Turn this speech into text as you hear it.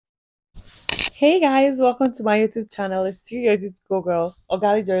Hey guys, welcome to my YouTube channel. It's still your YouTube girl,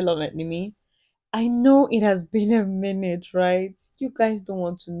 Ogali Joy Loveth me. I know it has been a minute, right? You guys don't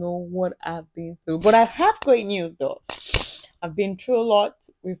want to know what I've been through, but I have great news though. I've been through a lot.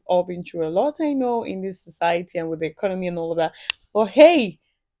 We've all been through a lot, I know, in this society and with the economy and all of that. But hey,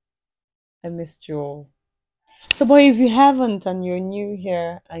 I missed you all. So, boy, if you haven't and you're new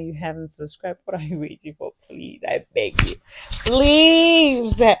here and you haven't subscribed, what are you waiting for? Please, I beg you.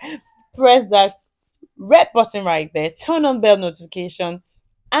 Please press that red button right there, turn on bell notification,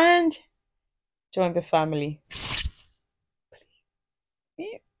 and join the family.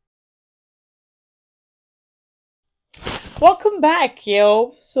 Welcome back,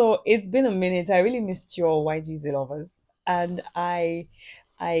 yo. So it's been a minute. I really missed you all, YGZ lovers, and I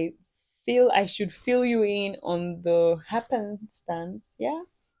feel I should fill you in on the happenstance, yeah,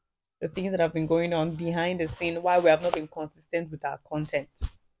 the things that have been going on behind the scene, why we have not been consistent with our content.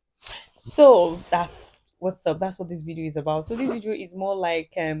 So that's what's up. That's what this video is about. So this video is more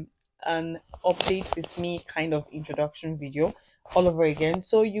like an update with me kind of introduction video all over again,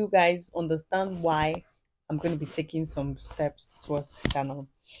 so you guys understand why I'm going to be taking some steps towards this channel.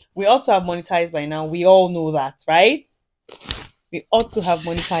 We ought to have monetized by now. We all know that, right? We ought to have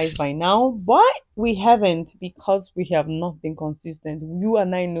monetized by now, but we haven't because we have not been consistent. You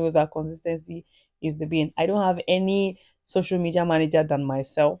and I know that consistency is the being. I don't have any social media manager than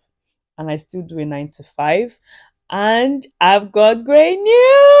myself, and I still do a 9 to 5. And I've got great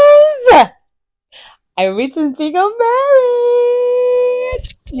news. I recently got married.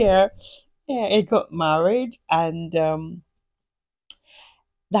 Yeah, I got married, and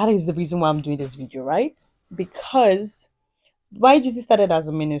that is the reason why I'm doing this video, right? Because YGC started as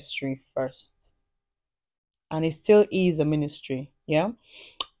a ministry first, and it still is a ministry. Yeah,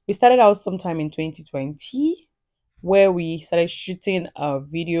 we started out sometime in 2020, where we started shooting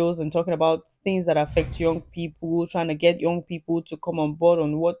videos and talking about things that affect young people, trying to get young people to come on board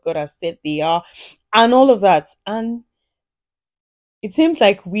on what God has said they are, and all of that. And it seems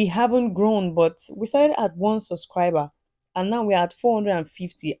like we haven't grown, but we started at 1 subscriber, and now we're at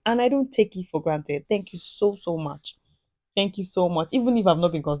 450, and I don't take it for granted. Thank you so much. Thank you so much. Even if I've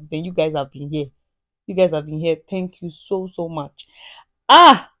not been consistent, you guys have been here. You guys have been here. Thank you so much.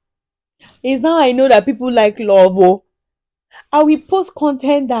 It's now I know that people like love. Oh, I will post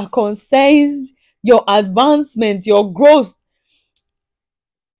content that concerns your advancement, your growth,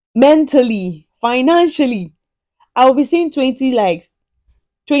 mentally, financially. I will be seeing 20 likes,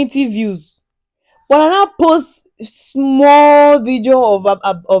 20 views. But I now post small video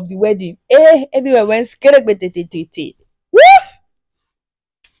of the wedding. Everywhere went scared. Woof!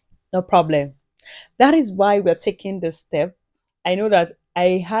 No problem. That is why we're taking this step. I know that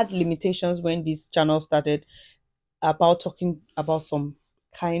I had limitations when this channel started about talking about some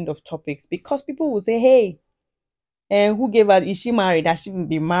kind of topics, because people will say, hey, and who gave her, is she married? Has she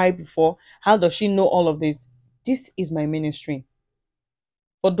been married before? How does she know all of this? This is my ministry.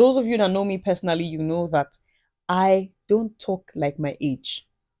 For those of you that know me personally, you know that I don't talk like my age.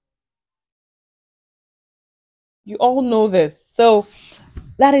 You all know this. So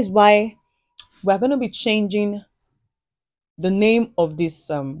that is why we're going to be changing the name of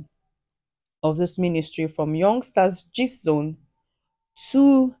this ministry from Youngsters Gist Zone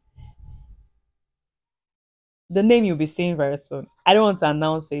to the name you'll be seeing very soon. I don't want to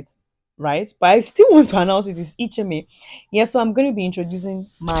announce it, right? But I still want to announce it is hmmm. Yeah, so I'm going to be introducing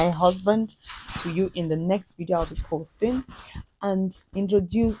my husband to you in the next video I'll be posting, and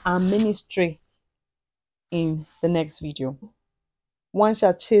introduce our ministry in the next video. One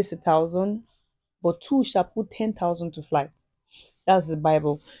shall chase 1,000, but two shall put 10,000 to flight. That's the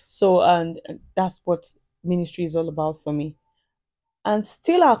Bible. So, and that's what ministry is all about for me. And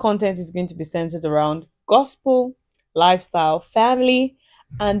still our content is going to be centered around gospel, lifestyle, family,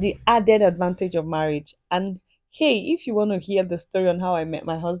 and the added advantage of marriage. And hey, if you want to hear the story on how I met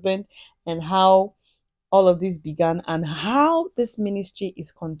my husband and how all of this began and how this ministry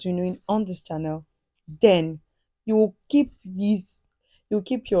is continuing on this channel, then you will keep your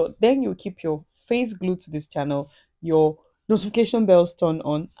face glued to this channel, your notification bells turn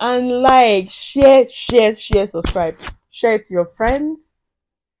on, and like, share, subscribe, share it to your friends,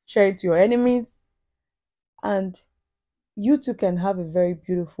 share it to your enemies, and you two can have a very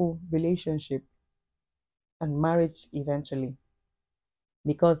beautiful relationship and marriage eventually.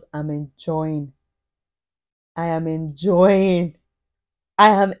 Because I am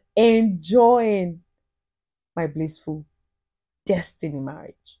enjoying my blissful destiny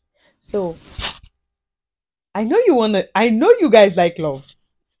marriage. So I know you guys like love.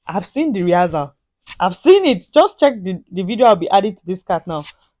 I've seen the rehearsal. I've seen it. Just check the video I'll be adding to this card now.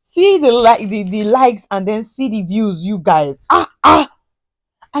 See the likes and then see the views, you guys. I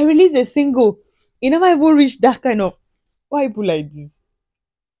released a single. It never even reached that kind of, why people like this?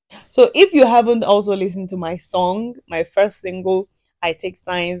 So if you haven't also listened to my song, my first single, I Take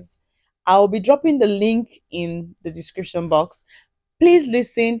Signs, I'll be dropping the link in the description box. Please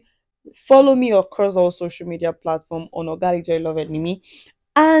listen. Follow me across all social media platforms on Ogali Joy Love Enemy.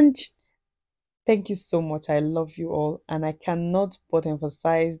 And thank you so much. I love you all. And I cannot but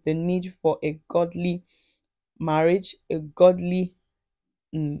emphasize the need for a godly marriage, a godly,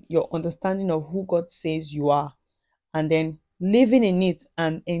 your understanding of who God says you are, and then living in it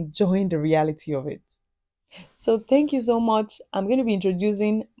and enjoying the reality of it. So thank you so much. I'm going to be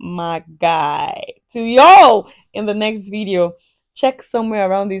introducing my guy to y'all in the next video. Check somewhere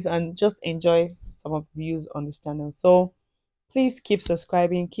around this and just enjoy some of the views on this channel. So please keep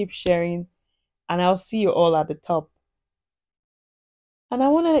subscribing, keep sharing, and I'll see you all at the top. And I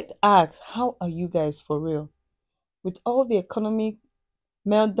want to ask, how are you guys for real? With all the economic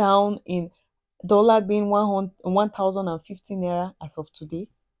meltdown in dollar being 1,015 naira as of today,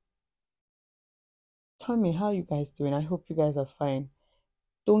 tell me how you guys doing. I hope you guys are fine.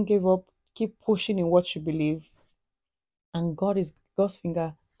 Don't give up. Keep pushing in what you believe. And God's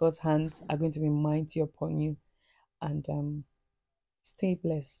finger, God's hands are going to be mighty upon you. And stay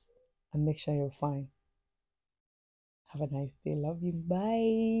blessed and make sure you're fine. Have a nice day. Love you.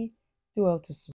 Bye. Do well to